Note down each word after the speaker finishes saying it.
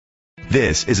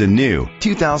This is a new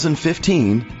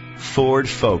 2015 Ford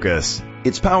Focus.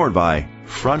 It's powered by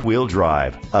front-wheel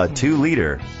drive, a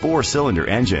 2-liter, 4-cylinder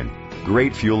engine.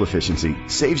 Great fuel efficiency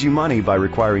saves you money by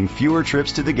requiring fewer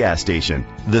trips to the gas station.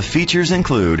 The features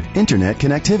include internet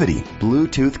connectivity,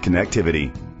 Bluetooth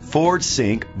connectivity, Ford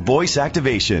Sync voice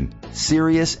activation,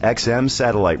 Sirius XM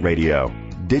satellite radio,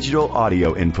 digital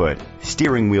audio input,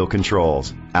 steering wheel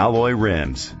controls, alloy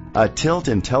rims, a tilt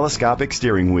and telescopic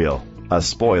steering wheel, a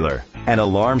spoiler, an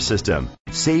alarm system.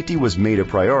 Safety was made a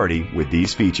priority with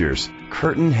these features: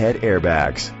 curtain head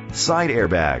airbags, side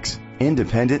airbags,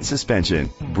 independent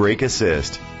suspension, brake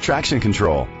assist, traction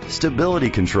control, stability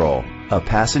control, a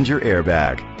passenger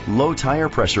airbag, low tire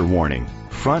pressure warning,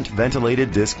 front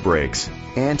ventilated disc brakes,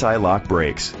 anti-lock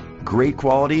brakes. Great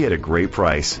quality at a great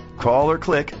price. Call or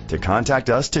click to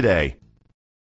contact us today.